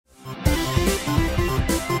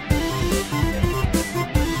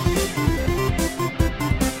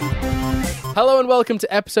Hello and welcome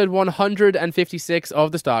to episode 156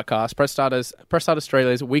 of the Startcast, Press Start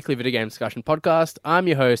Australia's weekly video game discussion podcast. I'm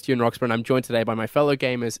your host, Ewan Roxburgh, and I'm joined today by my fellow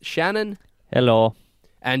gamers, Shannon. Hello.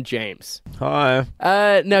 And James. Hi.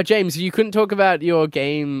 Now, James, you couldn't talk about your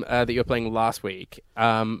game that you were playing last week,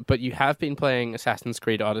 but you have been playing Assassin's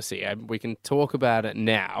Creed Odyssey. We can talk about it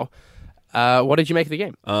now. What did you make of the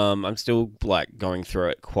game? I'm still going through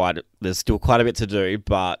it there's still quite a bit to do,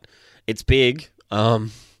 but it's big.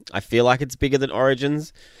 I feel like it's bigger than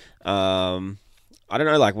Origins. I don't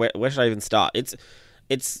know, where should I even start? It's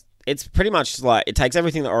pretty much it takes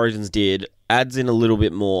everything that Origins did, adds in a little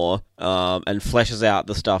bit more, and fleshes out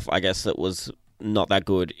the stuff, I guess, that was not that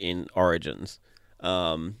good in Origins.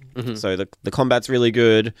 So the combat's really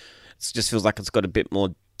good. It just feels like it's got a bit more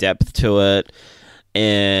depth to it,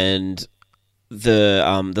 and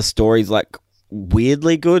the story's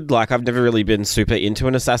weirdly good. I've never really been super into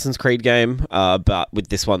an Assassin's Creed game, but with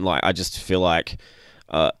this one, I just feel like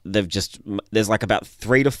there's about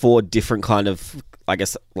 3 to 4 different kind of, I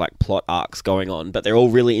guess, plot arcs going on, but they're all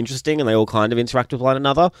really interesting and they all kind of interact with one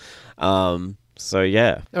another. So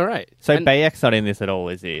yeah. All right. So Bayek's not in this at all,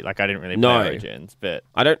 is he? I didn't really play Origins, but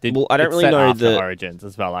I don't really know the Origins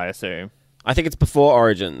as well, I assume. I think it's before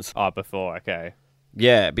Origins. Oh, before, okay.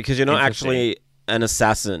 Yeah, because you're not actually an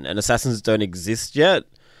assassin, and assassins don't exist yet.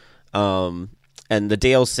 And the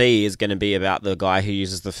DLC is going to be about the guy who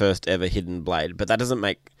uses the first ever hidden blade, but that doesn't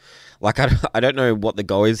make I don't know what the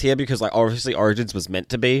goal is here, because obviously Origins was meant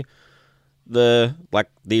to be the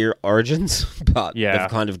Origins, but they've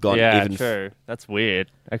kind of gone even true. That's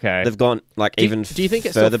weird. Okay, they've gone do you think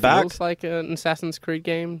it further still feels back? like an Assassin's Creed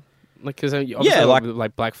game? Because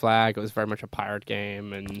Black Flag, it was very much a pirate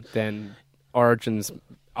game, and then Origins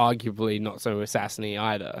arguably not so assassiny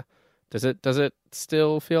either. Does it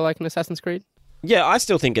still feel like an Assassin's Creed? Yeah, I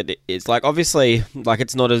still think it is. Obviously,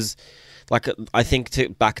 it's not as I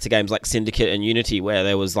think back to games like Syndicate and Unity, where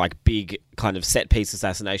there was big kind of set piece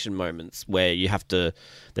assassination moments where you have to.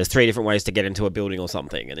 There's 3 different ways to get into a building or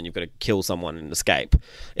something, and then you've got to kill someone and escape.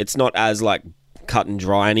 It's not as cut and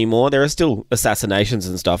dry anymore. There are still assassinations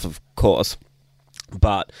and stuff, of course,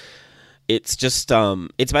 but it's just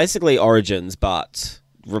it's basically Origins, but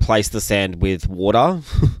replace the sand with water,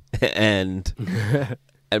 and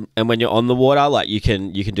when you're on the water, you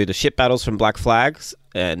can do the ship battles from Black Flags,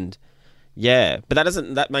 and but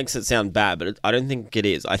that makes it sound bad, but I don't think it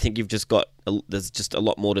is. I think you've just got there's just a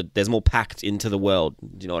lot more there's more packed into the world.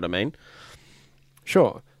 Do you know what I mean?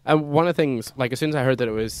 Sure. And one of the things, as soon as I heard that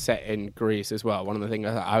it was set in Greece as well, one of the things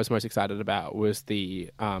I was most excited about was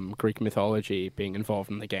the Greek mythology being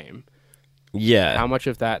involved in the game. Yeah. How much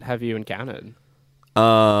of that have you encountered?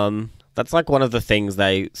 That's one of the things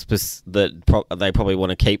they probably want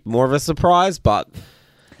to keep more of a surprise, but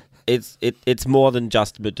it's more than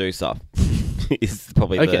just Medusa. Is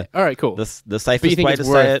probably all right, cool. The safest way to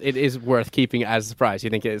say it. It is worth keeping it as a surprise. You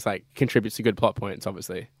think it's contributes to good plot points,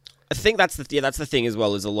 obviously. I think that's the thing as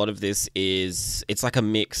well. Is a lot of this it's a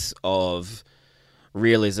mix of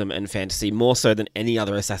realism and fantasy, more so than any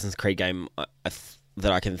other Assassin's Creed game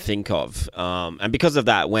that I can think of. And because of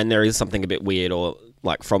that, when there is something a bit weird or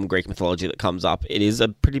from Greek mythology that comes up, it is a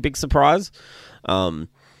pretty big surprise.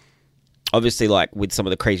 Obviously, with some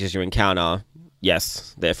of the creatures you encounter,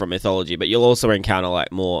 yes, they're from mythology, but you'll also encounter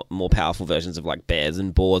more powerful versions of bears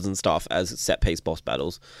and boars and stuff as set piece boss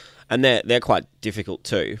battles, and they're quite difficult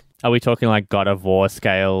too. Are we talking God of War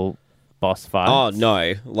scale boss fights? Oh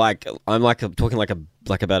no, I'm talking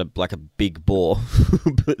about a big boar,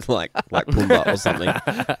 but like Pumbaa or something.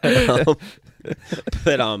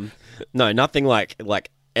 But no, nothing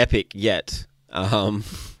like epic yet. And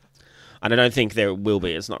I don't think there will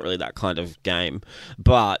be. It's not really that kind of game.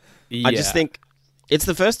 But yeah. I just think it's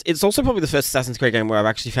the first. It's also probably the first Assassin's Creed game where I've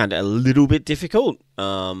actually found it a little bit difficult.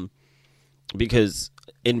 Because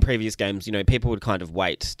in previous games, people would kind of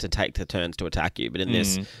wait to take their turns to attack you. But in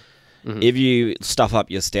this, if you stuff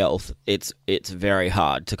up your stealth, it's very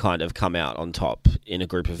hard to kind of come out on top in a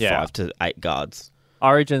group of 5 to 8 guards.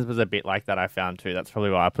 Origins was a bit like that, I found too. That's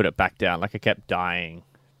probably why I put it back down. I kept dying.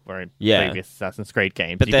 Where in previous Assassin's Creed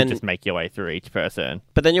games, you could just make your way through each person.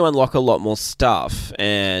 But then you unlock a lot more stuff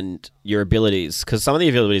and your abilities, because some of the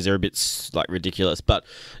abilities are a bit ridiculous. But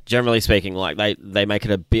generally speaking, they make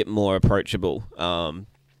it a bit more approachable.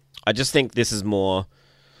 I just think this is more.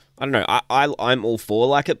 I don't know. I'm all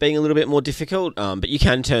for it being a little bit more difficult. But you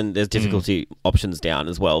can turn there's difficulty options down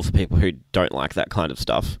as well for people who don't like that kind of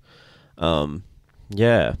stuff.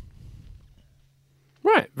 Yeah.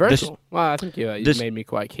 Right, very cool. Well, I think you made me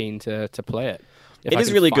quite keen to play it. If it I is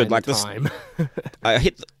can really find good. Like time. I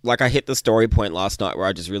hit the story point last night where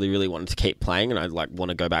I just really, really wanted to keep playing, and I like want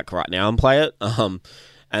to go back right now and play it.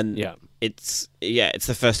 And Yeah. it's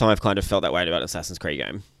the first time I've kind of felt that way about an Assassin's Creed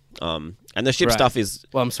game. And the ship Right. stuff is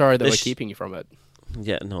Well, I'm sorry that we're keeping you from it.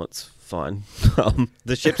 yeah, no, it's fine.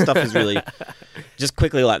 The ship stuff is really just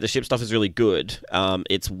quickly like the ship stuff is really good.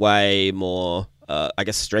 It's way more I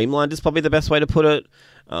guess streamlined is probably the best way to put it.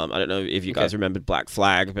 I don't know if you guys remembered Black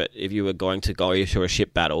Flag, but if you were going to go to a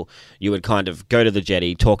ship battle, you would kind of go to the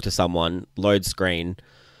jetty, talk to someone, load screen,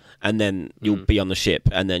 and then you'll be on the ship,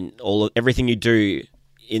 and then everything you do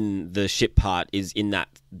in the ship part is in that,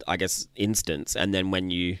 I guess, instance, and then when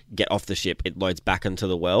you get off the ship, it loads back into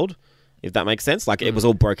the world, if that makes sense. Like, it was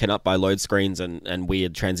all broken up by load screens and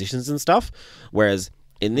weird transitions and stuff, whereas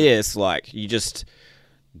in this, like, you just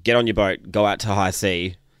get on your boat, go out to high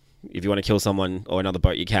sea. If you want to kill someone or another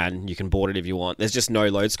boat, you can board it if you want. There's just no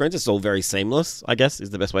load screens. It's all very seamless, I guess,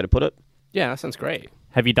 is the best way to put it. Yeah, that sounds great.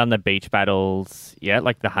 Have you done the beach battles yet?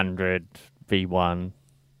 Like the 100v1?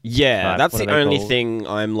 Yeah, that's the only thing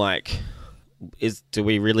I'm like, do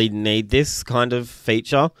we really need this kind of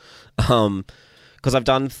feature? Because I've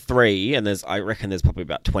done 3, and I reckon there's probably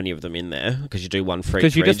about 20 of them in there, because you do one for each region.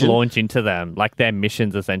 Because you just launch into them. Like, they're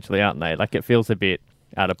missions, essentially, aren't they? Like, it feels a bit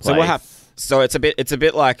out of place. So what happens? So it's a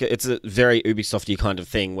bit like, it's a very Ubisofty kind of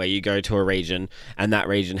thing, where you go to a region, and that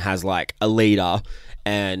region has, like, a leader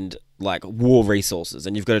and, like, war resources,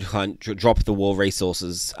 and you've got to kind of drop the war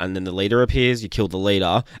resources, and then the leader appears, you kill the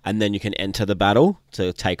leader, and then you can enter the battle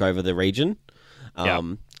to take over the region.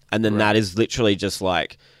 And then that is literally just,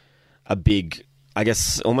 like, a big, I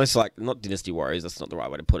guess, almost like, not Dynasty Warriors, that's not the right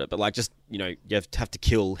way to put it, but, like, just, you know, you have to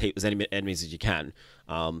kill as many enemies as you can.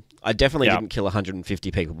 I definitely didn't kill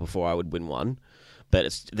 150 people before I would win one,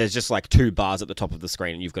 but there's just, like, 2 bars at the top of the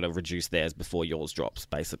screen, and you've got to reduce theirs before yours drops,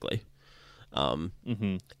 basically.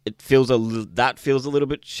 It feels that feels a little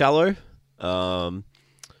bit shallow.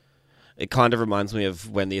 It kind of reminds me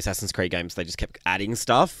of when the Assassin's Creed games, they just kept adding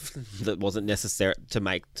stuff that wasn't necessary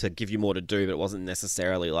to give you more to do, but it wasn't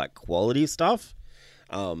necessarily, like, quality stuff.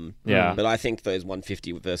 But I think those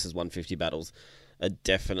 150 versus 150 battles are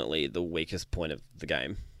definitely the weakest point of the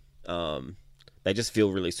game. They just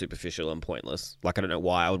feel really superficial and pointless. Like, I don't know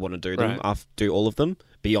why I would want to do them, do all of them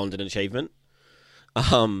beyond an achievement.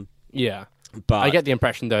 Yeah. But I get the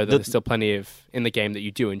impression, though, that there's still plenty in the game that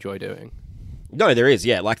you do enjoy doing. No, there is.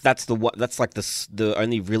 Yeah, like that's like the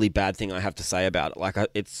only really bad thing I have to say about it. Like,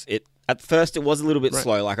 at first it was a little bit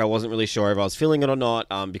slow. Like, I wasn't really sure if I was feeling it or not,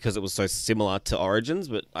 because it was so similar to Origins.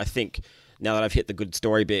 But I think now that I've hit the good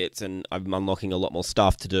story bits and I'm unlocking a lot more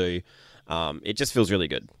stuff to do, it just feels really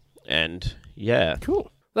good. And yeah,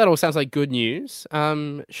 cool. That all sounds like good news.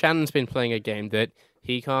 Shannon's been playing a game that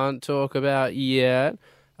he can't talk about yet.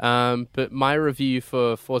 But my review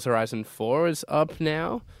for Forza Horizon 4 is up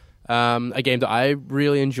now. A game that I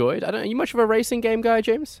really enjoyed. Are you much of a racing game guy,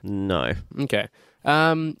 James? No. Okay.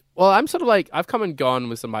 Well, I'm sort of like, I've come and gone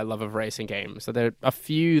with my love of racing games. So there are a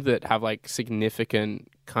few that have, like, significant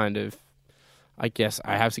kind of, I guess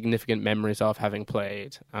I have significant memories of having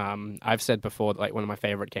played. I've said before that, like, one of my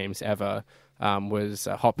favorite games ever was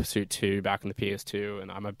Hot Pursuit 2 back on the PS2,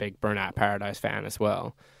 and I'm a big Burnout Paradise fan as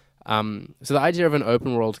well. So the idea of an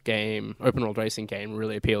open world racing game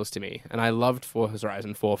really appeals to me, and I loved Forza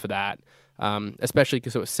Horizon 4 for that, especially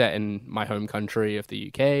because it was set in my home country of the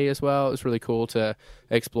UK as well. It was really cool to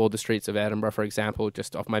explore the streets of Edinburgh, for example,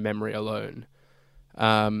 just off my memory alone.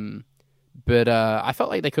 But I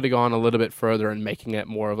felt like they could have gone a little bit further in making it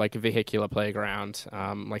more of like a vehicular playground.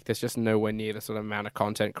 Like, there's just nowhere near the sort of amount of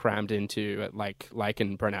content crammed into it, like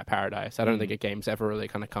in Burnout Paradise. I don't think a game's ever really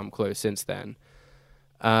kind of come close since then.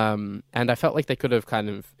 And I felt like they could have kind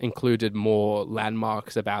of included more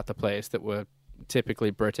landmarks about the place that were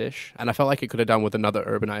typically British. And I felt like it could have done with another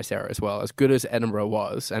urbanized area as well. As good as Edinburgh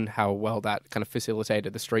was and how well that kind of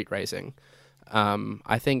facilitated the street racing,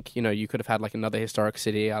 I think, you could have had like another historic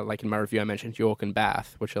city. Like in my review, I mentioned York and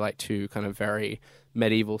Bath, which are like 2 kind of very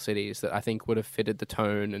medieval cities that I think would have fitted the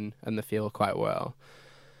tone and the feel quite well.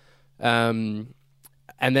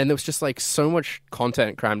 And then there was just like so much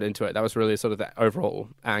content crammed into it. That was really sort of the overall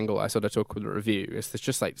angle I sort of took with the review. There's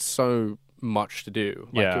just like so much to do.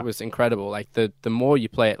 Like, it was incredible. Like the more you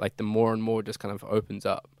play it, like the more and more just kind of opens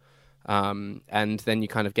up. And then you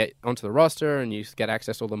kind of get onto the roster and you get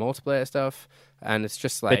access to all the multiplayer stuff. And it's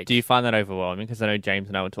just like... But do you find that overwhelming? Because I know James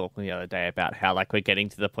and I were talking the other day about how like we're getting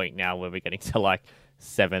to the point now where we're getting to like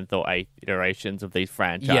 7th or 8th iterations of these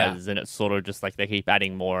franchises, and it's sort of just like they keep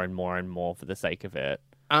adding more and more and more for the sake of it.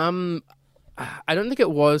 I don't think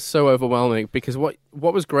it was so overwhelming because what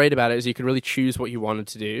was great about it is you could really choose what you wanted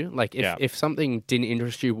to do. Like if something didn't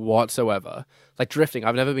interest you whatsoever, like drifting,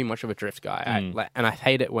 I've never been much of a drift guy, and I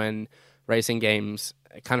hate it when racing games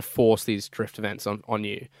kind of force these drift events on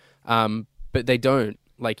you. But they don't.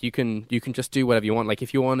 Like you can just do whatever you want. Like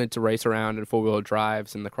if you wanted to race around in 4-wheel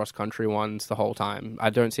drives and the cross country ones the whole time,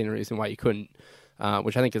 I don't see any reason why you couldn't,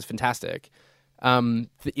 which I think is fantastic.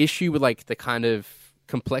 The issue with like the kind of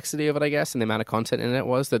complexity of it, I guess, and the amount of content in it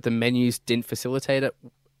was that the menus didn't facilitate it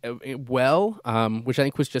well, which I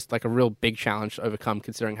think was just like a real big challenge to overcome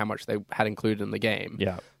considering how much they had included in the game.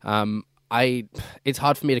 Yeah. It's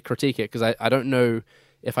hard for me to critique it because I don't know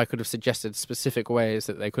if I could have suggested specific ways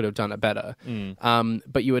that they could have done it better.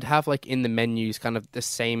 But you would have like in the menus kind of the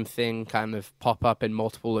same thing kind of pop up in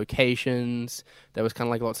multiple locations. There was kind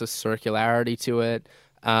of like lots of circularity to it.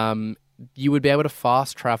 You would be able to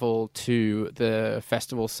fast travel to the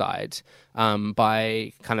festival side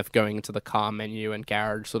by kind of going into the car menu and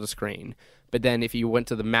garage sort of screen. But then if you went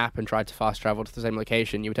to the map and tried to fast travel to the same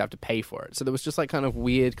location, you would have to pay for it. So there was just like kind of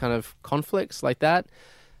weird kind of conflicts like that.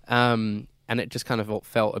 And it just kind of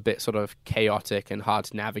felt a bit sort of chaotic and hard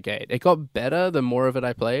to navigate. It got better the more of it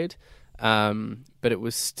I played, but it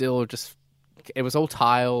was still just... It was all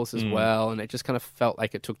tiles as well, and it just kind of felt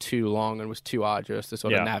like it took too long and was too arduous to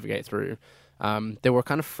sort of navigate through. There were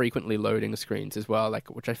kind of frequently loading screens as well,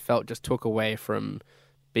 like which I felt just took away from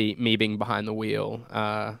me being behind the wheel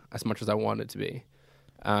as much as I wanted to be.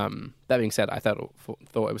 That being said, I thought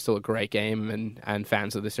it was still a great game, and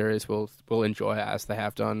fans of the series will enjoy it as they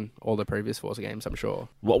have done all the previous Forza games, I'm sure.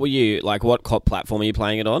 What were you like? What platform are you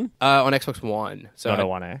playing it on? On Xbox One, so not a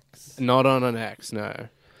One X. Not on an X, no.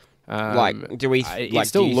 Do you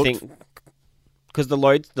think? Because the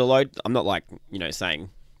load. I'm not saying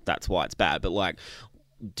that's why it's bad, but like,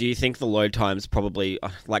 do you think the load times probably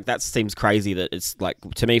like that seems crazy that it's like,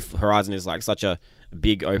 to me Horizon is like such a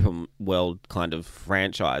big open world kind of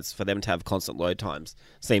franchise, for them to have constant load times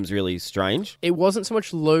seems really strange. It wasn't so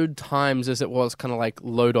much load times as it was kind of like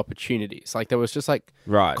load opportunities. Like there was just like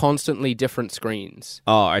constantly different screens.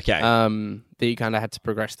 Oh, okay. That you kind of had to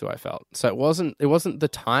progress through, I felt. So it wasn't the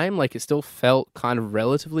time, like it still felt kind of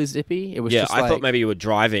relatively zippy. It was just I thought maybe you were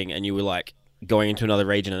driving and you were like going into another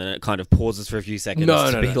region and then it kind of pauses for a few seconds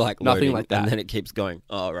to be like loading, nothing like that. And then it keeps going.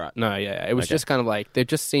 Oh, right. No, yeah. It was just kind of like, there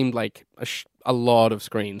just seemed like a lot of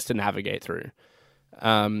screens to navigate through.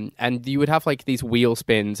 And you would have like these wheel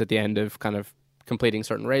spins at the end of kind of completing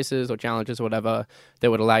certain races or challenges or whatever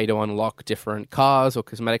that would allow you to unlock different cars or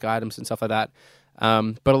cosmetic items and stuff like that.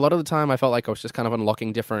 But a lot of the time I felt like I was just kind of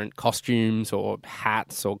unlocking different costumes or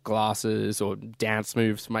hats or glasses or dance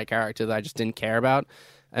moves for my character that I just didn't care about.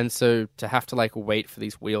 And so to have to like wait for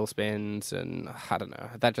these wheel spins and I don't know,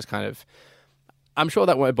 that just kind of, I'm sure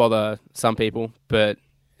that won't bother some people, but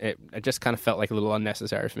it just kind of felt like a little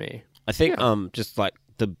unnecessary for me. I think just like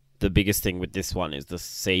the biggest thing with this one is the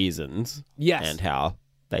seasons. Yes. And how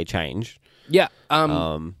they change. Yeah.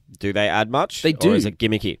 Do they add much? They do. Or is it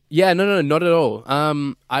gimmicky? Yeah, no, not at all.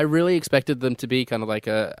 I really expected them to be kind of like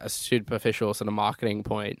a superficial sort of marketing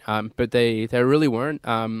point, but they really weren't.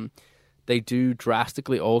 They do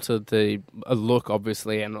drastically alter the look,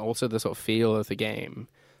 obviously, and also the sort of feel of the game.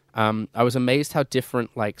 I was amazed how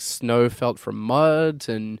different like snow felt from mud,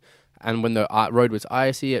 and when the road was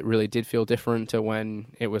icy, it really did feel different to when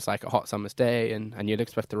it was like a hot summer's day, and you'd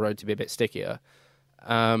expect the road to be a bit stickier.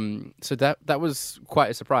 So that was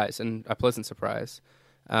quite a surprise, and a pleasant surprise.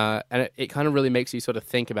 And it kind of really makes you sort of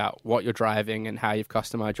think about what you're driving and how you've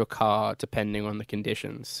customized your car depending on the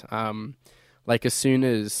conditions. Like as soon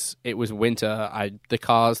as it was winter, the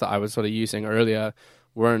cars that I was sort of using earlier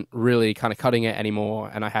weren't really kind of cutting it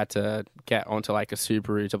anymore, and I had to get onto like a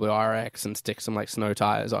Subaru WRX and stick some like snow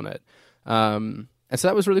tires on it. And so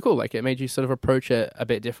that was really cool. Like it made you sort of approach it a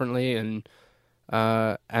bit differently and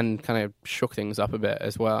kind of shook things up a bit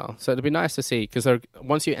as well. So it'd be nice to see, because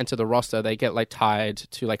once you enter the roster, they get like tied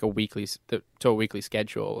to like a weekly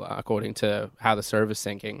schedule according to how the server's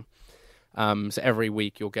syncing. So every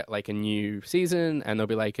week you'll get like a new season, and there'll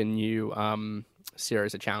be like a new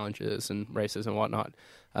series of challenges and races and whatnot.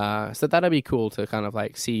 So that'd be cool to kind of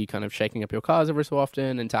like see kind of shaking up your cars every so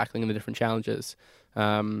often and tackling the different challenges.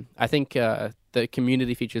 I think the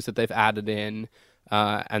community features that they've added in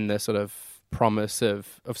and the sort of promise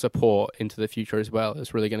of support into the future as well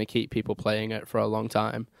is really going to keep people playing it for a long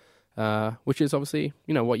time. Which is obviously,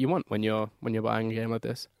 what you want when you're buying a game like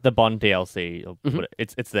this. The Bond DLC,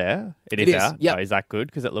 it's there. It is out. Yeah. Oh, is that good?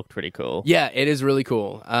 Because it looked pretty cool. Yeah, it is really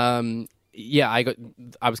cool. I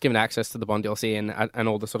was given access to the Bond DLC and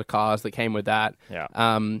all the sort of cars that came with that. Yeah.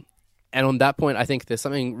 And on that point, I think there's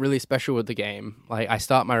something really special with the game. Like, I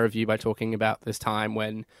start my review by talking about this time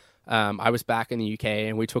when I was back in the UK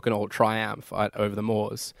and we took an old Triumph over the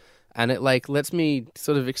moors. And it like lets me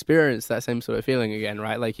sort of experience that same sort of feeling again,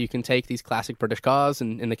 right? Like you can take these classic British cars,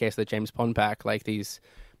 and in the case of the James Bond pack, like these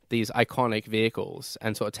iconic vehicles,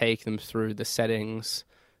 and sort of take them through the settings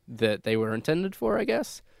that they were intended for, I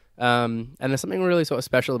guess. And there's something really sort of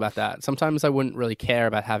special about that. Sometimes I wouldn't really care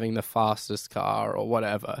about having the fastest car or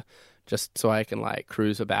whatever, just so I can like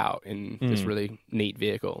cruise about in this really neat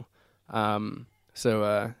vehicle.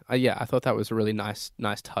 So I thought that was a really nice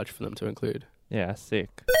touch for them to include. Yeah, sick.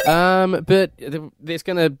 But this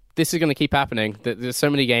is gonna keep happening. There's so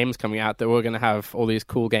many games coming out that we're gonna have all these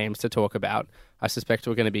cool games to talk about. I suspect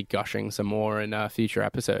we're gonna be gushing some more in future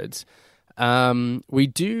episodes. We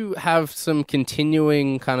do have some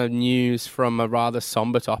continuing kind of news from a rather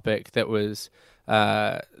somber topic that was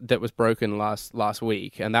broken last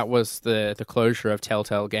week, and that was the closure of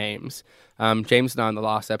Telltale Games. James and I in the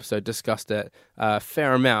last episode discussed it a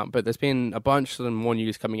fair amount, but there's been a bunch of more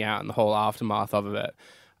news coming out in the whole aftermath of it.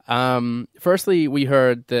 Firstly, we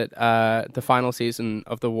heard that the final season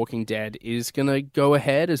of The Walking Dead is going to go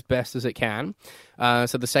ahead as best as it can.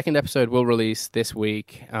 So the second episode will release this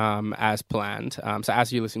week as planned. So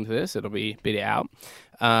as you listen to this, it'll be out.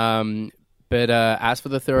 But as for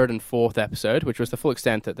the third and fourth episode, which was the full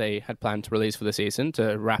extent that they had planned to release for the season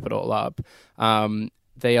to wrap it all up,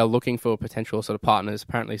 they are looking for potential sort of partners.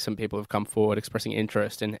 Apparently some people have come forward expressing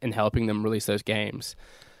interest in helping them release those games.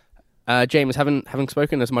 James, having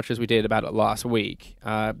spoken as much as we did about it last week,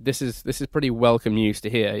 this is pretty welcome news to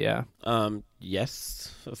hear, yeah?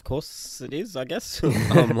 Yes, of course it is, I guess.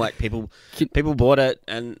 Like people bought it,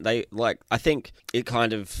 and they like. I think it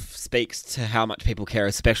kind of speaks to how much people care,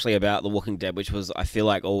 especially about The Walking Dead, which was, I feel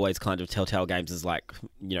like, always kind of Telltale Games' like,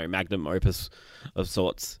 magnum opus of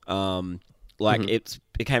sorts.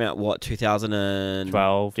 It came out, what,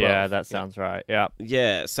 2012? Yeah, that sounds right. Yeah.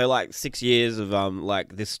 Yeah, so like 6 years of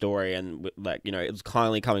like this story, and like, it was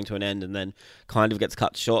kindly coming to an end, and then kind of gets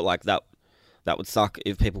cut short. Like that would suck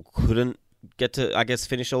if people couldn't get to, I guess,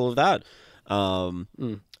 finish all of that.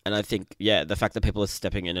 And I think, the fact that people are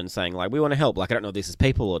stepping in and saying like, we want to help, like, I don't know if this is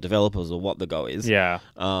people or developers or what the go is. Yeah.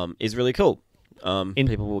 Is really cool.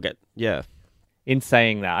 People will get, In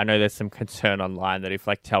saying that, I know there's some concern online that if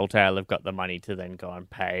like Telltale have got the money to then go and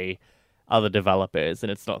pay other developers,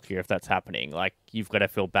 and it's not clear if that's happening, like you've got to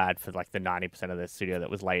feel bad for like the 90% of their studio that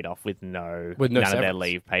was laid off with none of their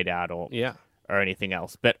leave paid out or anything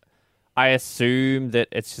else. But I assume that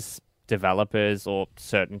it's just developers or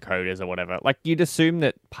certain coders or whatever. Like you'd assume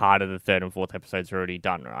that part of the third and fourth episodes are already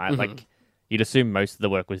done, right? Mm-hmm. Like you'd assume most of the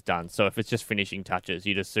work was done. So if it's just finishing touches,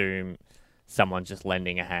 you'd assume someone's just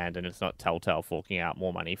lending a hand and it's not Telltale forking out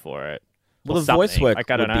more money for it. Well, the voice work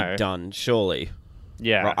would be done, surely.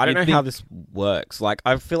 Yeah. Right? I don't know how this works. Like,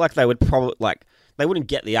 I feel like they would probably, like, they wouldn't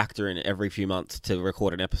get the actor in every few months to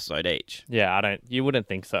record an episode each. Yeah, you wouldn't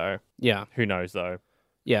think so. Yeah. Who knows, though?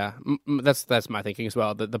 Yeah, that's my thinking as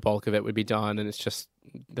well, that the bulk of it would be done and it's just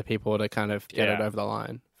the people to kind of get it over the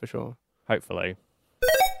line, for sure. Hopefully.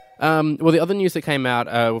 Well, the other news that came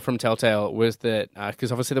out from Telltale was that,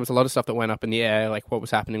 because obviously there was a lot of stuff that went up in the air, like what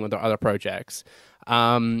was happening with their other projects.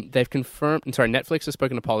 They've confirmed, Netflix has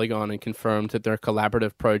spoken to Polygon and confirmed that their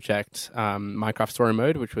collaborative project, Minecraft Story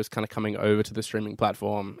Mode, which was kind of coming over to the streaming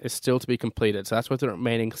platform, is still to be completed. So that's what the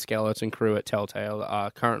remaining skeleton crew at Telltale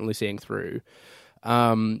are currently seeing through.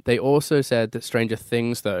 They also said that Stranger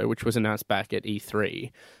Things, though, which was announced back at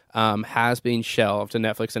E3, has been shelved, and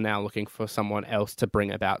Netflix are now looking for someone else to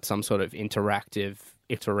bring about some sort of interactive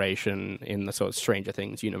iteration in the sort of Stranger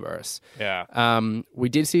Things universe. Yeah. We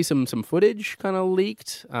did see some footage kind of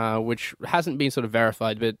leaked, which hasn't been sort of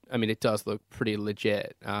verified, but I mean, it does look pretty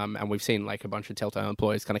legit. And we've seen like a bunch of Telltale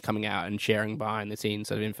employees kind of coming out and sharing behind the scenes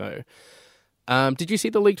sort of info. Did you see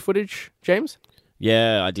the leaked footage, James?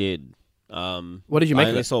 Yeah, I did. What did you make? I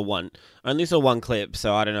only saw one clip,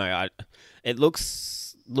 so I don't know. It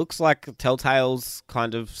looks like Telltale's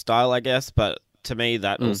kind of style, I guess, but to me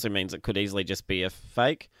that also means it could easily just be a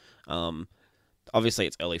fake. Obviously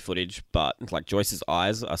it's early footage, but like Joyce's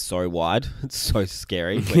eyes are so wide, it's so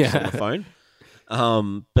scary when she's on the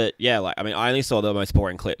phone. But yeah, like I mean, I only saw the most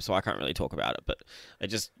boring clip, so I can't really talk about it. But it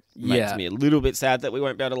just makes me a little bit sad that we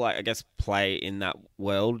won't be able to, like, I guess, play in that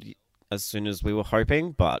world as soon as we were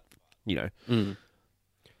hoping, but.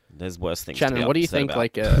 There's worse things. Shannon, to be what do you think? about.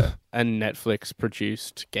 Like a Netflix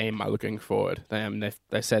produced game are looking forward?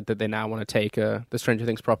 They said that they now want to take the Stranger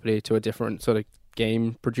Things property to a different sort of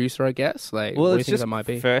game producer, I guess. Like, well, what do you it's think just that might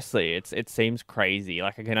be? Firstly, it seems crazy.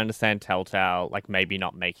 Like I can understand Telltale like maybe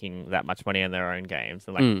not making that much money on their own games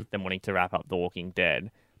and like them wanting to wrap up The Walking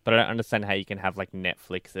Dead, but I don't understand how you can have like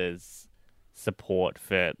Netflix's support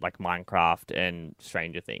for like Minecraft and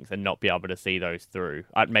Stranger Things and not be able to see those through.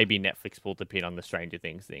 Maybe Netflix pulled the pin on the Stranger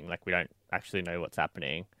Things thing. Like we don't actually know what's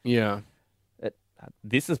happening. Yeah.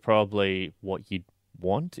 This is probably what you'd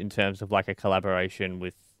want in terms of like a collaboration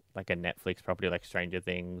with like a Netflix property like Stranger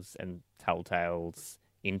Things and Telltale's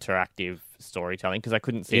interactive storytelling, because I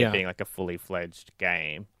couldn't see it being like a fully fledged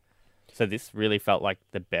game. So this really felt like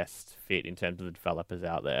the best fit in terms of the developers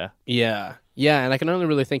out there. Yeah. Yeah, and I can only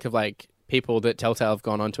really think of like people that Telltale have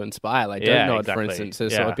gone on to inspire. Like Donut, for instance,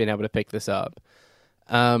 has sort of been able to pick this up.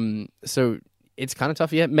 So it's kind of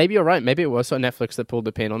tough. Yeah, maybe you're right. Maybe it was on Netflix that pulled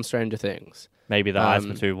the pin on Stranger Things. Maybe the eyes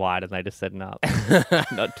were too wide and they just said, no,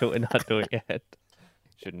 not doing it.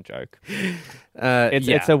 Shouldn't joke.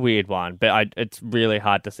 It's a weird one, but it's really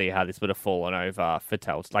hard to see how this would have fallen over for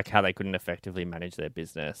Telltale, like how they couldn't effectively manage their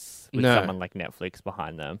business with someone like Netflix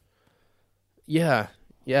behind them. Yeah,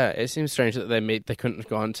 it seems strange that they couldn't have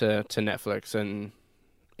gone to Netflix, and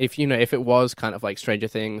if it was kind of like Stranger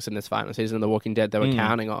Things and this final season of The Walking Dead they were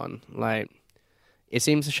counting on, like it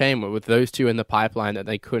seems a shame with those two in the pipeline that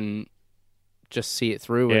they couldn't just see it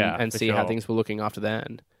through and see how things were looking after the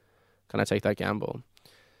end. Can I take that gamble?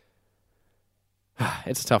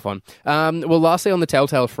 It's a tough one. Well, lastly, on the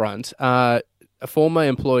Telltale front, a former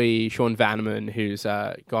employee, Sean Vanneman, who's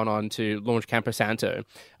gone on to launch Campo Santo,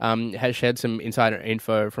 has shared some insider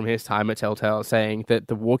info from his time at Telltale, saying that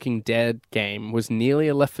the Walking Dead game was nearly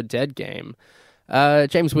a Left 4 Dead game.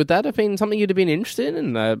 James, would that have been something you'd have been interested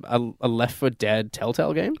in, a Left 4 Dead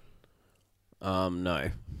Telltale game?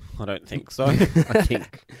 No, I don't think so. I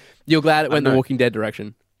think you're glad it went the Walking Dead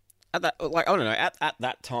direction. At that, like, I don't know. At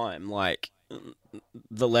that time, like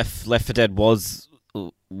the Left 4 Dead was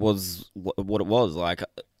what it was. Like,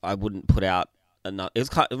 I wouldn't put out enough. It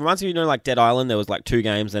reminds me, like Dead Island. There was like 2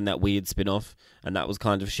 games, then that weird spin-off, and that was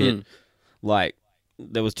kind of shit. Like,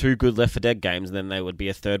 there was 2 good Left 4 Dead games, and then there would be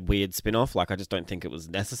a 3rd weird spin-off. Like, I just don't think it was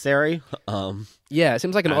necessary. Yeah, it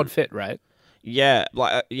seems like an odd fit, right? Yeah,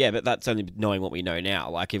 but that's only knowing what we know now.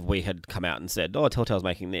 Like, if we had come out and said, "Oh, Telltale's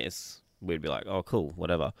making this," we'd be like, "Oh, cool,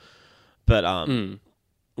 whatever." But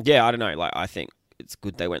yeah, I don't know. Like, I think it's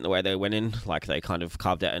good they went the way they went in. Like, they kind of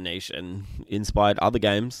carved out a niche and inspired other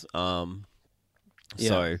games.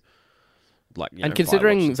 So, like, and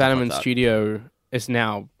considering Vanneman's studio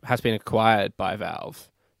has been acquired by Valve,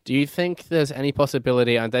 do you think there's any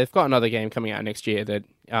possibility? And they've got another game coming out next year that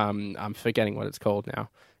I'm forgetting what it's called now.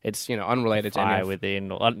 It's unrelated Fire to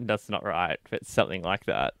Within. That's not right. It's something like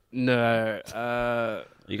that. No.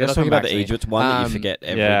 You guys talking about the Egypt one that you forget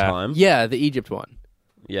every time? Yeah, the Egypt one.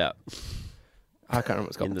 Yeah. I can't remember what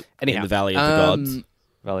it's called. In the Valley of the Gods.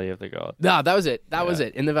 Valley of the Gods. No, that was it. That was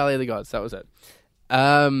it. In the Valley of the Gods. That was it.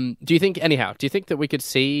 Do you think that we could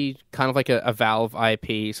see kind of like a Valve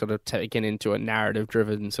IP sort of taken into a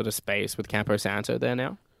narrative-driven sort of space with Campo Santo there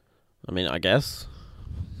now? I mean, I guess.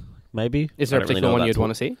 Maybe. Is there a particular one you'd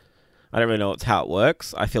want to see? I don't really know how it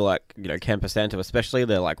works. I feel like, Campo Santo especially,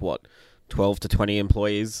 they're like, 12 to 20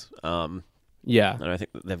 employees. Yeah. I don't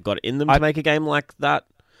think that they've got it in them to make a game like that.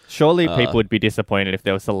 Surely people would be disappointed if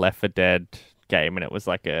there was a Left 4 Dead game and it was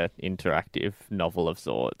like a interactive novel of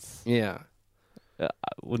sorts. Yeah.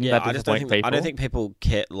 Wouldn't that disappoint people? I don't think people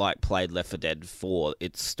played Left 4 Dead for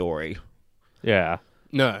its story. Yeah.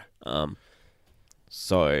 No.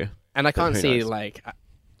 So. And I can't see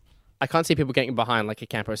I can't see people getting behind like a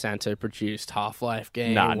Campo Santo produced Half-Life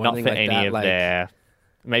game. Nah, not for like any of their.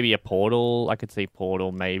 Maybe a Portal. I could see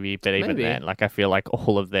Portal maybe, but even then, like I feel like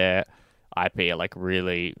all of their IP are like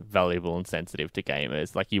really valuable and sensitive to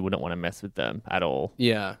gamers. Like you wouldn't want to mess with them at all.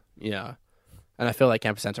 Yeah. And I feel like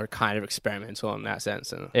Campo Santo are kind of experimental in that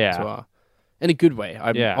sense, as well. In a good way.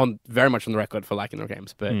 I'm very much on the record for liking their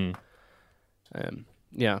games, but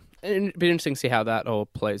yeah, and it'd be interesting to see how that all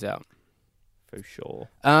plays out. For sure.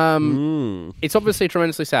 It's obviously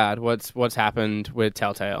tremendously sad what's happened with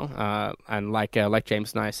Telltale, and like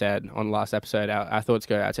James and I said on the last episode, our thoughts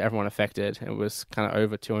go out to everyone affected. It was kind of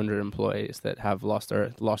over 200 employees that have lost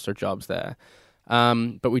their jobs there.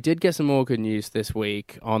 But we did get some more good news this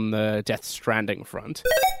week on the Death Stranding front.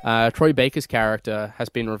 Troy Baker's character has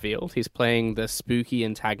been revealed. He's playing the spooky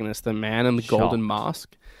antagonist, the Man in the Golden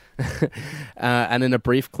Mask. And in a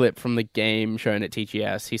brief clip from the game shown at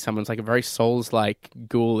TGS, he summons like a very Souls-like,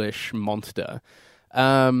 ghoulish monster.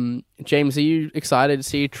 James, are you excited to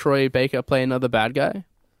see Troy Baker play another bad guy?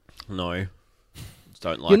 No.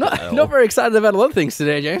 don't like You're it at all. not very excited about a lot of things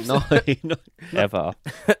today, James. No, no, Ever.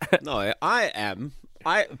 no, I am.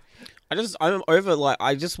 I'm over, like,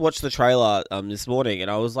 I just watched the trailer this morning,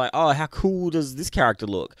 and I was like, oh, how cool does this character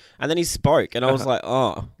look? And then he spoke, and I was like,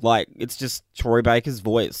 oh, like, it's just Troy Baker's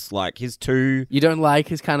voice. Like, his two... You don't like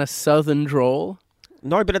his kind of southern drawl?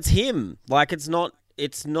 No, but it's him. Like, it's not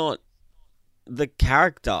the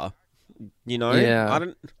character, you know? Yeah.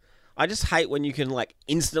 I just hate when you can, like,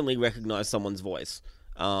 instantly recognize someone's voice.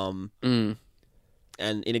 And in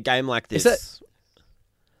a game like this...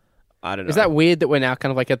 I don't know. Is that weird that we're now kind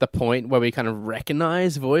of like at the point where we kind of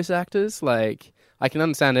recognize voice actors? Like, I can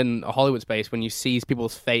understand in a Hollywood space when you see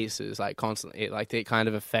people's faces like constantly, it kind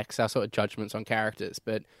of affects our sort of judgments on characters.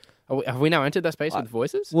 But have we now entered that space with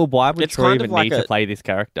voices? Well, why would It's Troy kind of even like need to play this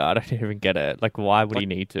character? I don't even get it. Like, why would he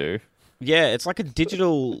need to? Yeah, it's like a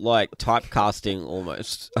digital, like, typecasting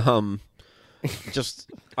almost.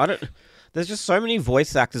 There's just so many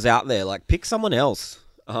voice actors out there. Like, pick someone else.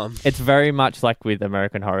 It's very much like with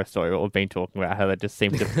American Horror Story, what we've been talking about, how they just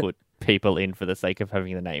seem to put people in for the sake of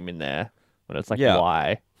having the name in there. When it's like,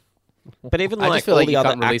 why? But even I like just feel all like the you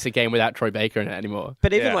other can't release a game without Troy Baker in it anymore.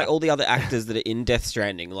 But even like all the other actors that are in Death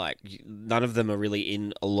Stranding, like none of them are really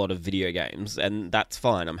in a lot of video games, and that's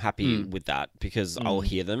fine. I'm happy with that because I'll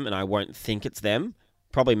hear them and I won't think it's them.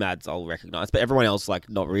 Probably Mads I'll recognize, but everyone else, like,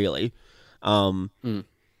 not really. I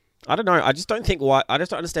don't know. I just don't think why. I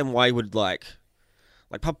just don't understand why you would like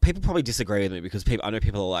people probably disagree with me because I know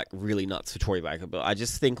people are like really nuts for Troy Baker, but I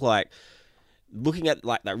just think like looking at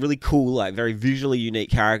like that really cool, like very visually unique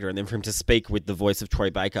character, and then for him to speak with the voice of Troy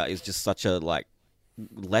Baker is just such a like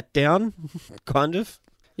letdown, kind of.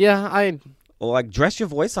 Yeah, Or like dress your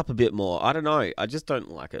voice up a bit more. I don't know. I just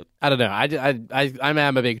don't like it. I don't know. I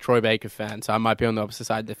am a big Troy Baker fan, so I might be on the opposite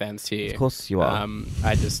side of the fence here. Of course you are.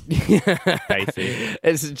 I just Basic.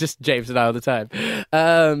 It's just James and I all the time.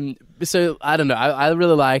 So I don't know. I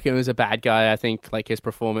really like him as a bad guy. I think like his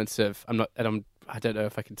performance of I don't know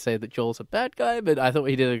if I can say that Joel's a bad guy, but I thought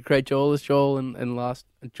he did a great job as Joel in The Last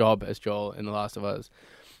of Us.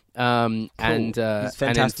 Cool. And He's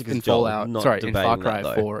fantastic in as Joel, Fallout, in Far Cry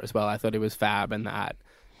 4 as well. I thought he was fab in that.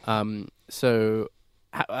 So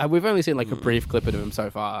we've only seen like a brief clip of him so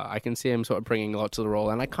far. I can see him sort of bringing a lot to the role,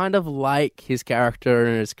 and I kind of like his character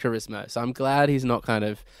and his charisma. So I'm glad he's not kind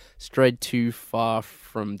of strayed too far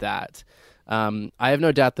from that. I have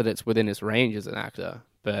no doubt that it's within his range as an actor,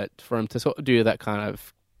 but for him to sort of do that kind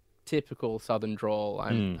of typical Southern drawl,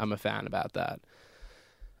 I'm a fan about that.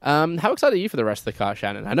 How excited are you for the rest of the cast,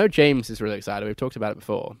 Shannon? I know James is really excited. We've talked about it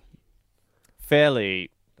before. Fairly,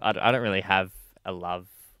 I don't really have a love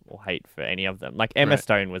or hate for any of them. Like, Emma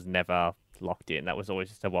Stone was never locked in. That was always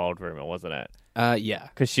just a wild rumor, wasn't it? Yeah.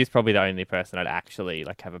 Because she's probably the only person I'd actually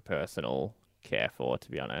like have a personal care for, to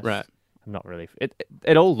be honest. Right. I'm not really...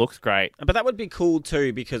 It all looks great. But that would be cool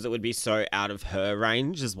too because it would be so out of her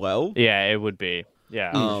range as well. Yeah, it would be.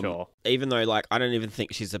 Yeah, I'm sure. Even though, like, I don't even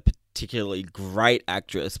think she's a particularly great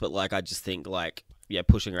actress, but, like, I just think, like,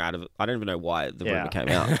 pushing her out of it. I don't even know why the rumor came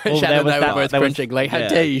out. Well, Shannon and I were both cringing. Like, how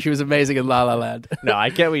dare you? She was amazing in La La Land. No, I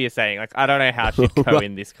get what you're saying. Like, I don't know how she'd go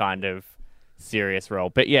in this kind of serious role.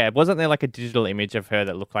 But yeah, wasn't there, like, a digital image of her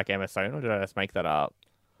that looked like Emma Stone, or did I just make that up?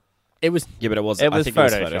 It was... Yeah, but it was... It was I think it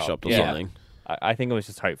was Photoshopped or something. I think it was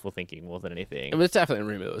just hopeful thinking more than anything. It was definitely a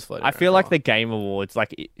rumor that was floating. I feel like the Game Awards,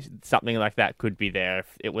 like something like that could be there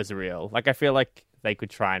if it was real. Like, I feel like they could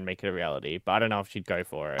try and make it a reality, but I don't know if she'd go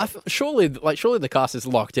for it. Surely the cast is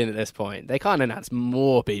locked in at this point. They can't announce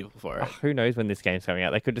more people for it. Who knows when this game's coming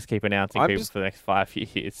out? They could just keep announcing people for the next 5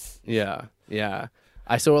 years. Yeah.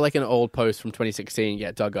 I saw like an old post from 2016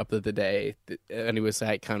 get dug up the other day, and it was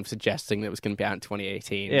like kind of suggesting that it was going to be out in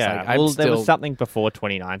 2018. Yeah, like, there was something before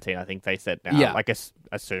 2019. I think they said now. Yeah. Like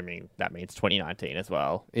assuming that means 2019 as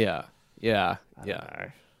well. Yeah. No.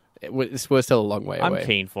 We're still a long way away. I'm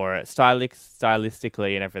keen for it,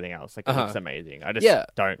 stylistically and everything else. Like, it looks amazing. I just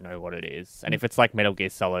don't know what it is, and if it's like Metal Gear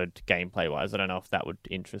Solid gameplay wise, I don't know if that would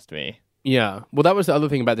interest me. Yeah, well, that was the other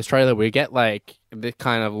thing about this trailer. We get like the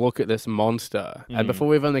kind of look at this monster, and before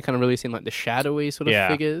we've only kind of really seen like the shadowy sort of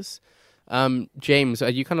figures. James,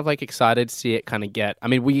 are you kind of like excited to see it kind of get? I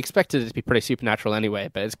mean, we expected it to be pretty supernatural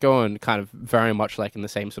anyway, but it's going kind of very much like in the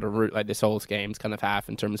same sort of route like the Souls games kind of have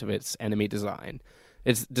in terms of its enemy design.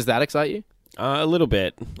 Does that excite you? A little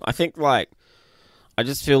bit. I think like I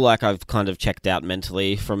just feel like I've kind of checked out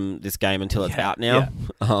mentally from this game until it's out now.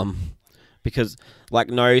 Yeah. Because like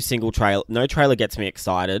no trailer gets me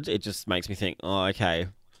excited. It just makes me think, oh, okay,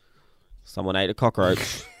 someone ate a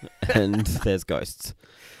cockroach and there's ghosts.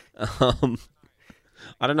 I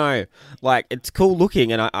don't know. Like, it's cool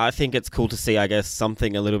looking, and I think it's cool to see, I guess,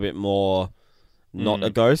 something a little bit more not a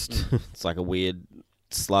ghost. It's like a weird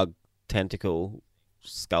slug tentacle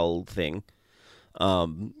skull thing.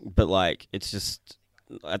 But like, it's just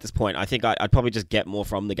at this point, I think I'd probably just get more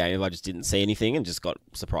from the game if I just didn't see anything and just got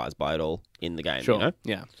surprised by it all in the game. Sure. You know?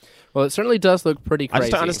 Yeah. Well, it certainly does look pretty crazy. I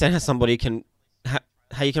just don't understand how somebody can.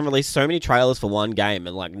 How you can release so many trailers for one game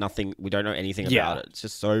and like nothing, we don't know anything about it. It's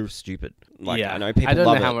just so stupid. Like, I know people I don't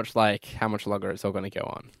love know it. how much longer it's all going to go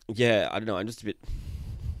on. Yeah, I don't know. I'm just a bit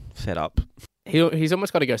fed up. He's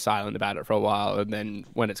almost got to go silent about it for a while, and then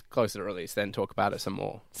when it's closer to release, then talk about it some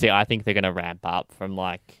more. See, I think they're going to ramp up from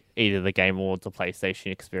like either the Game Awards or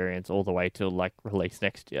PlayStation Experience all the way till like release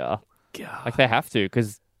next year. God. Like they have to,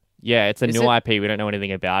 because it's a new IP. We don't know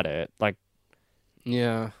anything about it. Like,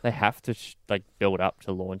 yeah, they have to like build up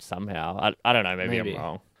to launch somehow. I don't know. Maybe I'm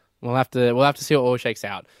wrong. We'll have to see what all shakes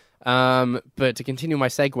out. But to continue my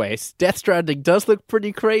segue, Death Stranding does look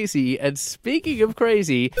pretty crazy. And speaking of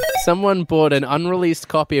crazy, someone bought an unreleased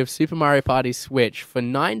copy of Super Mario Party Switch for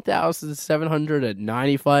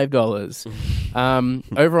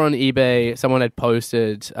 $9,795. Over on eBay, someone had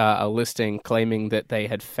posted a listing claiming that they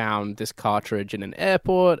had found this cartridge in an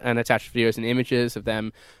airport and attached videos and images of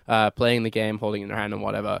them playing the game, holding it in their hand and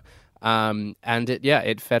whatever. And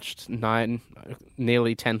it fetched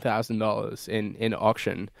nearly $10,000 in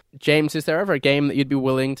auction. James, is there ever a game that you'd be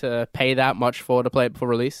willing to pay that much for to play it before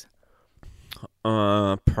release?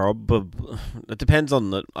 Probably. It depends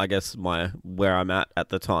on where I'm at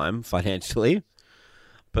the time financially.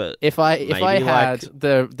 But if I had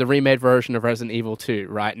the remade version of Resident Evil 2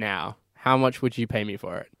 right now, how much would you pay me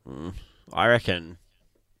for it? I reckon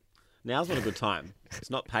now's not a good time. It's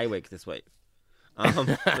not pay week this week.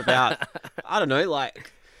 About, I don't know,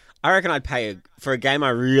 like, I reckon I'd pay for a game I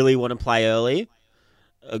really want to play early,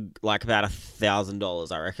 like about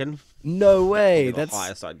 $1,000, I reckon. No way. That's the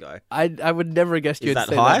highest I'd go. I would never have guessed you'd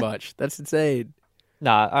say high? that much. That's insane.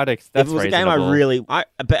 No, that's if it was reasonable. A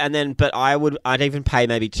game I'd even pay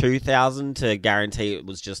maybe $2,000 to guarantee it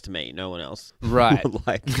was just me, no one else. Right.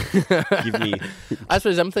 Like, give me. I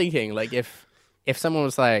suppose I'm thinking, like, if someone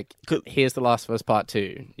was like, here's The Last of Us Part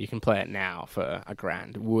 2, you can play it now for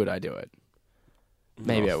 $1,000, would I do it?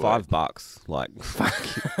 Maybe I would. $5. Like,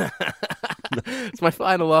 it's my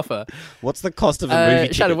final offer. What's the cost of a movie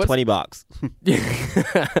ticket? Shannon,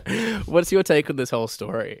 $20. What's your take on this whole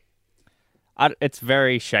story? It's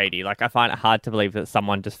very shady. Like, I find it hard to believe that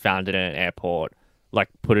someone just found it in an airport, like,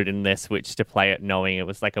 put it in their Switch to play it knowing it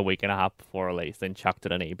was like a week and a half before release, then chucked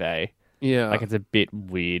it on eBay. Yeah. Like, it's a bit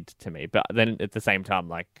weird to me. But then at the same time,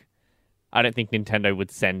 like, I don't think Nintendo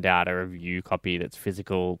would send out a review copy that's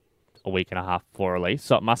physical a week and a half before release.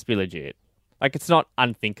 So it must be legit. Like, it's not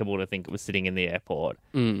unthinkable to think it was sitting in the airport.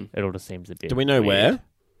 It all just seems a bit Do we know weird. where?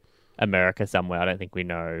 America somewhere. I don't think we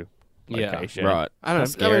know location. Right. I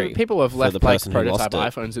don't know. I mean, people have left like prototype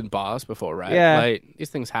iPhones in bars before, right? Yeah. Like, these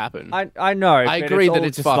things happen. I know. I agree that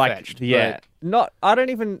it's far-fetched. Like,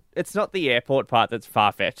 it's not the airport part that's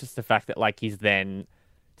far-fetched. It's the fact that, like, he's then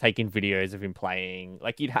taking videos of him playing.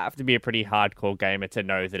 Like, you'd have to be a pretty hardcore gamer to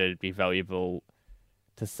know that it'd be valuable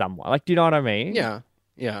to someone. Like, do you know what I mean? Yeah.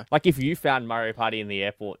 Yeah. Like, if you found Mario Party in the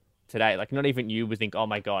airport today, like, not even you would think, oh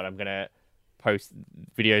my God, I'm going to post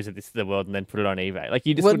videos of this to the world and then put it on eBay. Like,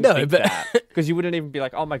 you just wouldn't think that. Because you wouldn't even be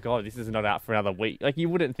like, oh my God, this is not out for another week. Like, you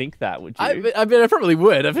wouldn't think that, would you? I mean, I probably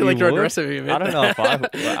would. I feel like you're underestimating me. I don't know if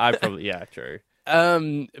I probably, yeah, true.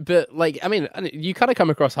 But like, I mean, you kind of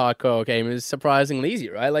come across hardcore gamers surprisingly easy,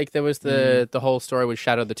 right? Like, there was the whole story with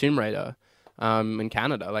Shadow the Tomb Raider. In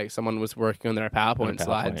Canada, like, someone was working on their PowerPoint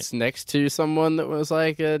slides next to someone that was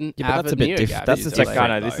like an avid that's a bit different. That's just like, I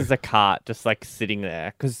know this is a cart just like sitting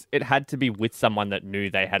there because it had to be with someone that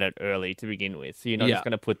knew they had it early to begin with. So you're not just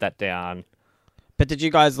going to put that down. But did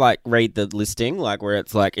you guys like read the listing, like where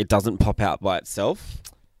it's like it doesn't pop out by itself?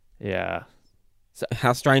 Yeah. So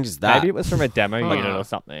how strange is that? Maybe it was from a demo unit or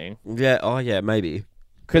something. Yeah. Oh yeah, maybe.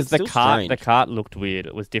 Because the cart looked weird.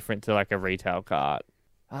 It was different to like a retail cart.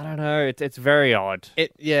 I don't know. It's very odd.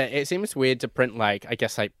 It seems weird to print like, I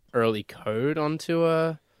guess, like early code onto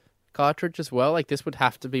a cartridge as well. Like, this would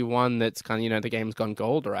have to be one that's kind of, the game's gone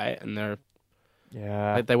gold, right? And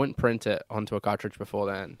like, they wouldn't print it onto a cartridge before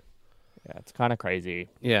then. Yeah, it's kind of crazy.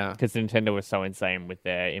 Yeah, because Nintendo was so insane with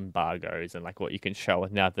their embargoes and like what you can show.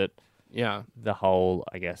 And now that the whole,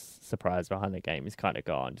 I guess, surprise behind the game is kind of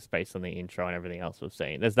gone, just based on the intro and everything else we've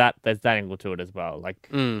seen. There's that angle to it as well. Like,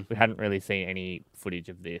 we hadn't really seen any footage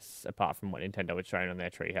of this apart from what Nintendo had shown on their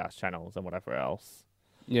Treehouse channels and whatever else.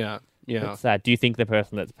 Yeah. It's sad. Do you think the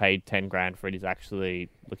person that's paid $10,000 for it is actually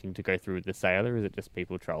looking to go through with the sale, or is it just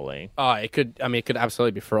people trolling? Oh, it could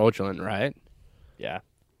absolutely be fraudulent, right? Yeah.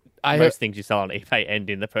 most things you sell on eBay end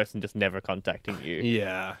in the person just never contacting you.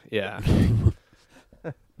 Yeah.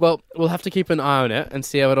 Well, we'll have to keep an eye on it and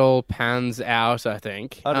see how it all pans out, I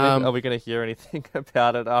think. Are we going to hear anything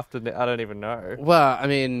about it after? I don't even know. Well, I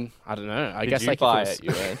mean, I don't know. I guess you buy it,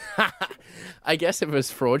 Ewan? I guess if it was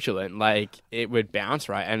fraudulent, like, it would bounce,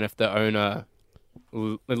 right? And if the owner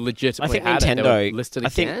legitimately had it, they would list it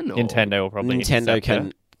again? Nintendo will probably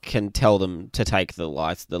can tell them to take the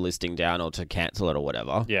listing down or to cancel it or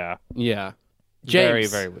whatever. Yeah. James,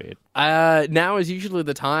 very, very weird. Now is usually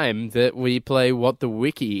the time that we play What the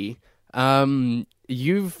Wiki.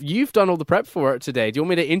 You've done all the prep for it today. Do you want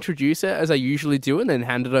me to introduce it as I usually do and then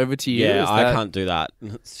hand it over to you? Yeah, I can't do that.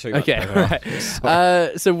 Okay,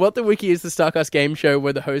 right. So What the Wiki is the StarCast game show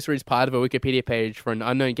where the host reads part of a Wikipedia page for an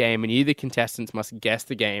unknown game and either contestants must guess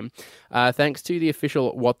the game. Thanks to the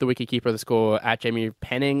official What the Wiki keeper of the score at Jamie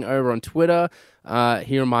Penning over on Twitter.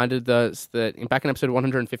 He reminded us that back in episode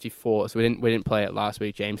 154, so we didn't play it last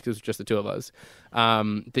week, James, because it was just the two of us,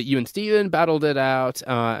 that you and Steven battled it out,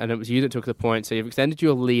 and it was you that took the point, so you've extended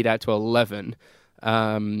your lead out to 11.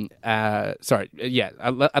 At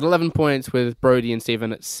 11 points with Brody and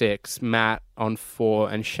Steven at 6, Matt on 4,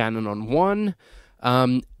 and Shannon on 1.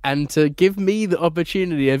 And to give me the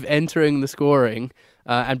opportunity of entering the scoring,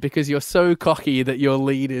 and because you're so cocky that your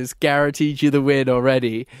lead is guaranteed you the win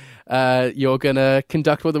already, you're going to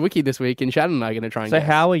conduct What the Wiki this week, and Shannon and I are going to try and guess.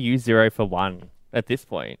 How are you 0 for 1 at this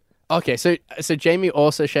point? Okay, so Jamie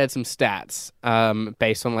also shared some stats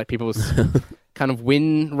based on like people's kind of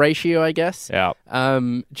win ratio, I guess. Yeah.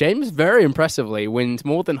 James very impressively wins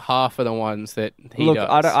more than half of the ones that he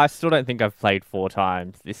does. I still don't think I've played 4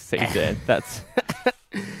 times this season. That's...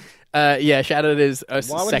 Shannon is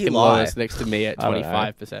second lowest next to me at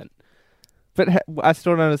 25%. But I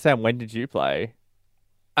still don't understand. When did you play?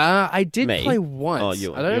 I did play once. Oh,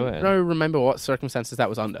 Ewan. I don't remember what circumstances that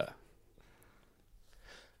was under.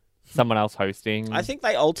 Someone else hosting? I think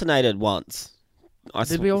they alternated once.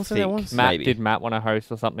 Did we alternate once? Did Matt want to host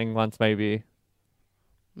or something once, maybe?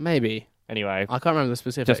 Maybe. Anyway. I can't remember the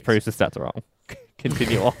specifics. Just proves the stats are wrong.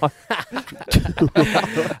 Continue on.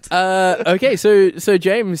 Okay, so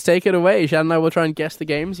James, take it away. Shannon and I will try and guess the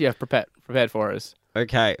games you have prepared for us.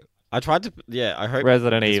 Okay. I tried to... Yeah, I hope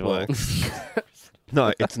Resident this Evil. works.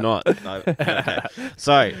 No, it's not. No. Okay.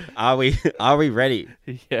 So, are we ready?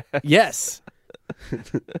 Yeah. Yes.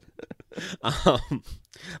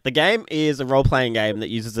 The game is a role-playing game that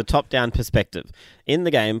uses a top-down perspective. In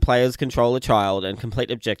the game, players control a child and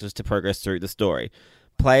complete objectives to progress through the story.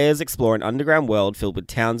 Players explore an underground world filled with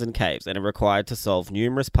towns and caves and are required to solve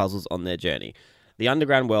numerous puzzles on their journey. The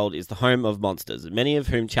underground world is the home of monsters, many of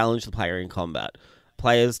whom challenge the player in combat.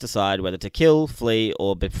 Players decide whether to kill, flee,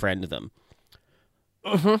 or befriend them.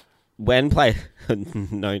 When play...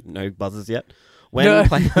 no buzzers yet. When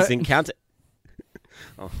players encounter...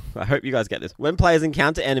 Oh, I hope you guys get this. When players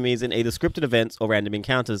encounter enemies in either scripted events or random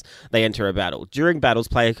encounters, they enter a battle. During battles,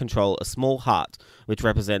 players control a small heart, which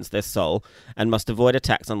represents their soul, and must avoid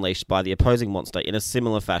attacks unleashed by the opposing monster in a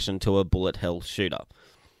similar fashion to a bullet hell shooter.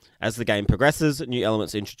 As the game progresses, new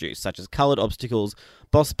elements are introduced, such as coloured obstacles,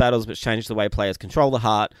 boss battles which change the way players control the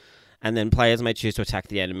heart, and then players may choose to attack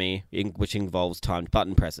the enemy, which involves timed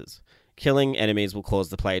button presses. Killing enemies will cause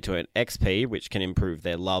the player to earn XP, which can improve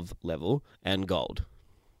their love level, and gold.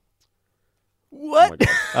 What?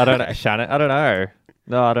 I don't know, Shannon. I don't know.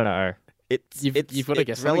 No, I don't know. You've got to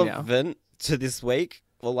guess something now. Relevant to this week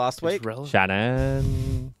or last week.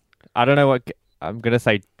 Shannon. I don't know what. I'm gonna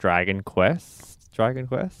say Dragon Quest. Dragon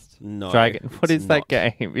Quest. No. What is that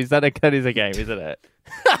game? That is a game, isn't it?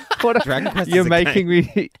 What Dragon Quest. You're making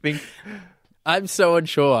me think. I'm so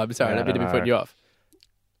unsure. I'm sorry. I don't mean to be putting you off.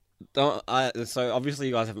 So obviously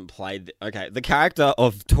you guys haven't played... Okay, the character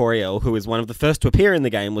of Toriel, who is one of the first to appear in the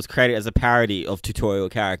game, was created as a parody of tutorial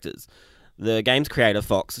characters. The game's creator,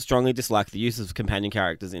 Fox, strongly disliked the use of companion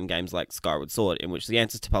characters in games like Skyward Sword, in which the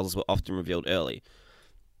answers to puzzles were often revealed early.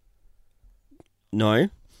 No?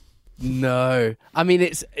 No. I mean,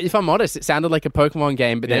 if I'm honest, it sounded like a Pokemon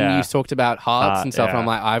game, but then you talked about hearts and stuff, and I'm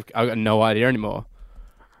like, I've got no idea anymore.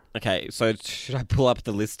 Okay, so should I pull up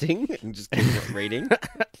the listing and just keep just reading?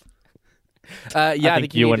 I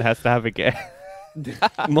think Ewan has to have a guess.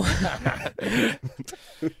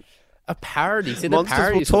 A parody. See, the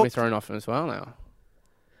parodies will be thrown off as well now.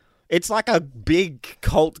 It's like a big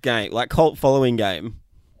cult game, like cult following game.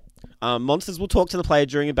 Monsters will talk to the player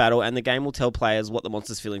during a battle, and the game will tell players what the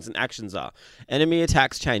monster's feelings and actions are. Enemy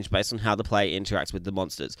attacks change based on how the player interacts with the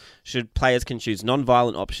monsters. Players can choose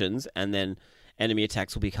non-violent options, and then enemy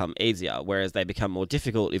attacks will become easier, whereas they become more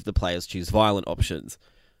difficult if the players choose violent options.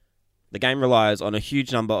 The game relies on a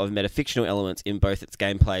huge number of metafictional elements in both its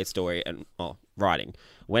gameplay, story, and writing.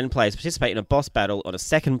 When players participate in a boss battle on a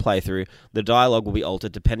second playthrough, the dialogue will be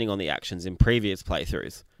altered depending on the actions in previous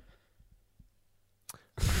playthroughs.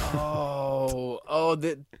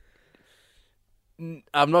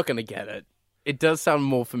 I'm not going to get it. It does sound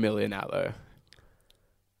more familiar now, though.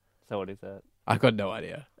 So what is that? I've got no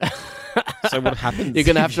idea. So what happens? You're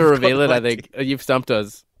going to have to reveal it, I think. You've stumped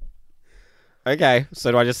us. Okay,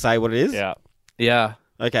 so do I just say what it is? Yeah.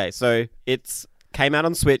 Okay, so it's came out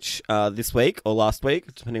on Switch this week or last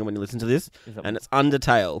week, depending on when you listen to this, and it's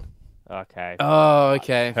Undertale. Okay. Oh,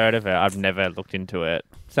 okay. Heard of it. I've never looked into it.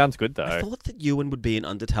 Sounds good, though. I thought that Ewan would be an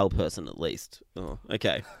Undertale person at least. Oh,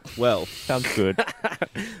 okay. Well. Sounds good.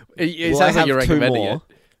 It sounds like you're recommending it.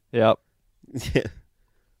 Yep. Yeah.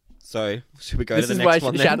 So, should we go to the next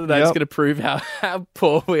one then? This is why Shannon and I are just going to prove how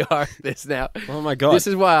poor we are at this now. Oh my god. This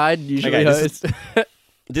is why I usually host.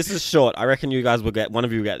 This is short. I reckon you guys will get... One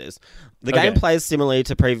of you will get this. The game plays similarly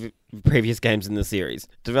to previous games in the series.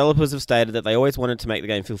 Developers have stated that they always wanted to make the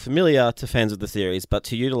game feel familiar to fans of the series, but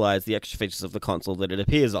to utilise the extra features of the console that it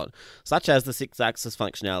appears on, such as the 6-axis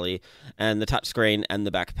functionality and the touchscreen and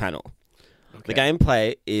the back panel. Okay. The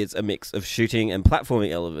gameplay is a mix of shooting and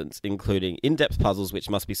platforming elements, including in-depth puzzles which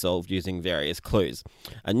must be solved using various clues.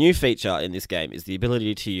 A new feature in this game is the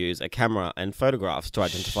ability to use a camera and photographs to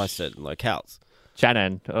identify certain locales.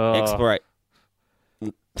 Shannon. Yep.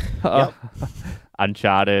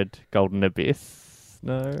 Uncharted, Golden Abyss.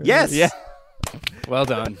 No. Yes. Yeah. Well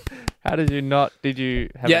done. How did you not? Did you?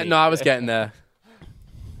 I was getting there.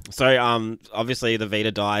 So, obviously the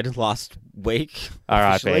Vita died last week.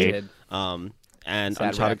 R.I.P. And Sad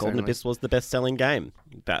Uncharted Golden Abyss was the best-selling game.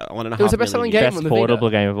 About 1.5 million. It was the best-selling game on Best the portable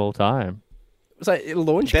Vita. game of all time. It was like it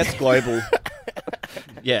launched. Best global.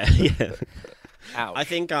 Yeah. Ouch. I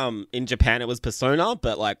think in Japan it was Persona,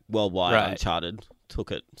 but like worldwide, Right. Uncharted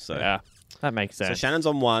took it. So Yeah, that makes sense. So Shannon's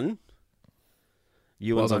on 1.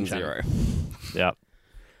 Ewan's on Shannon. 0. Yep.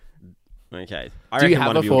 Okay. Do you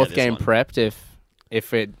have a fourth game prepped if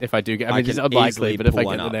I do get? I mean, it's unlikely, but if I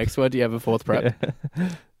get the next one, do you have a fourth prep?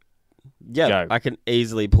 Yeah, I can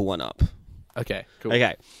easily pull one up. Okay, cool.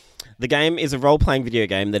 Okay. The game is a role-playing video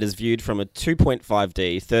game that is viewed from a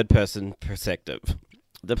 2.5D third-person perspective.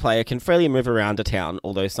 The player can freely move around a town,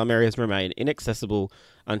 although some areas remain inaccessible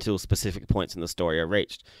until specific points in the story are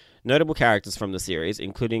reached. Notable characters from the series,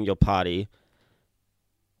 including your party...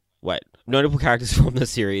 Notable characters from the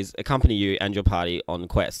series accompany you and your party on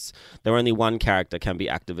quests, though only one character can be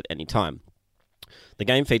active at any time. The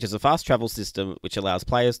game features a fast travel system which allows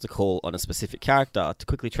players to call on a specific character to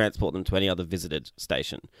quickly transport them to any other visited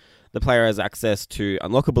station. The player has access to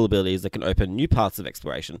unlockable abilities that can open new paths of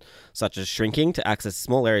exploration, such as shrinking to access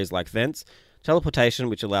small areas like vents, teleportation,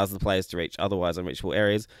 which allows the players to reach otherwise unreachable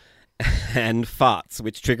areas, and farts,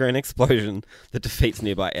 which trigger an explosion that defeats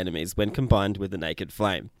nearby enemies when combined with the naked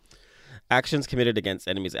flame. Actions committed against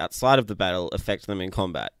enemies outside of the battle affect them in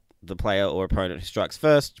combat. The player or opponent who strikes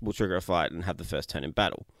first will trigger a fight and have the first turn in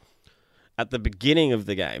battle. At the beginning of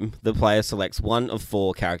the game, the player selects one of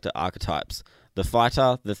 4 character archetypes: the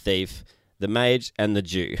fighter, the thief, the mage, and the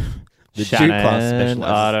Jew. The Shannon, Jew class specializes...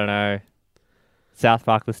 I don't know. South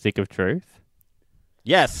Park: The Stick of Truth?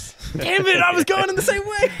 Yes. Damn it! I was going in the same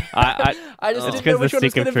way. I just it's didn't know because which The one it was Stick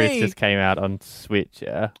of going to Truth be. just came out on Switch,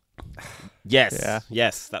 yeah. Yes. Yeah.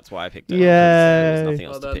 Yes, that's why I picked it. Yay. There's nothing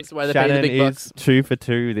else Well to done. pick. That's why they're paying the Shannon big bucks. is 2 for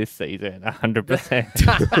 2 this season,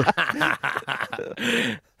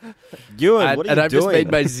 100%. Ewan, what are you I've doing? just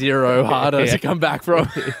made my 0 harder to come back from.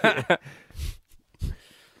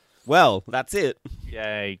 Well, that's it.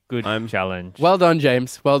 Yay, good challenge. Well done,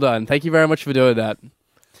 James. Well done. Thank you very much for doing that.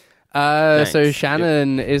 So Thanks.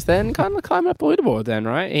 Shannon is then kind of climbing up the leaderboard then,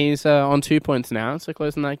 right? He's on 2 points now, so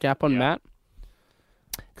closing that gap on Matt.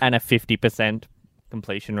 And a 50%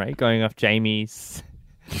 completion rate going off Jamie's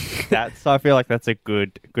stats. So I feel like that's a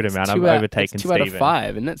good amount. I've overtaken it's 2 Steven. out of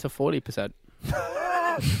 5, and that's a 40%.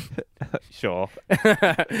 Sure.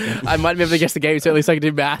 I might be able to guess the game, so at least I can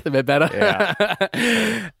do math a bit better.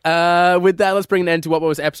 Yeah. With that, let's bring an end to what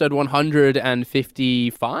was episode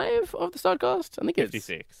 155 of the Starcast. I think it's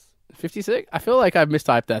 56. 56? I feel like I've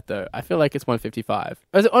mistyped that, though. I feel like it's 155.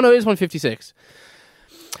 Oh, no, it is 156.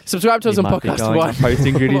 Subscribe to us on Podcast One. What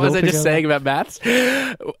was I just saying about maths?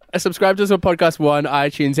 Subscribe to us on Podcast One,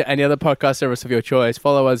 iTunes, and any other podcast service of your choice.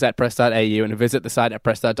 Follow us at press.au and visit the site at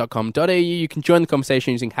press.com.au. You can join the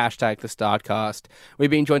conversation using hashtag the Startcast. We've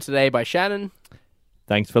been joined today by Shannon.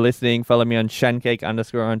 Thanks for listening. Follow me on Shancake_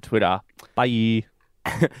 on Twitter. Bye.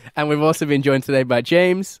 And we've also been joined today by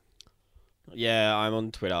James. Yeah, I'm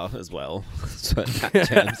on Twitter as well. So at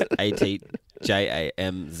James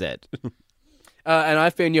Jamz. And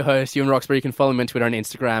I've been your host, Ewan Roxburgh. You can follow me on Twitter and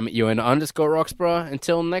Instagram, Ewan_Roxburgh.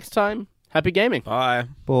 Until next time, happy gaming. Bye.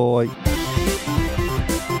 Boy.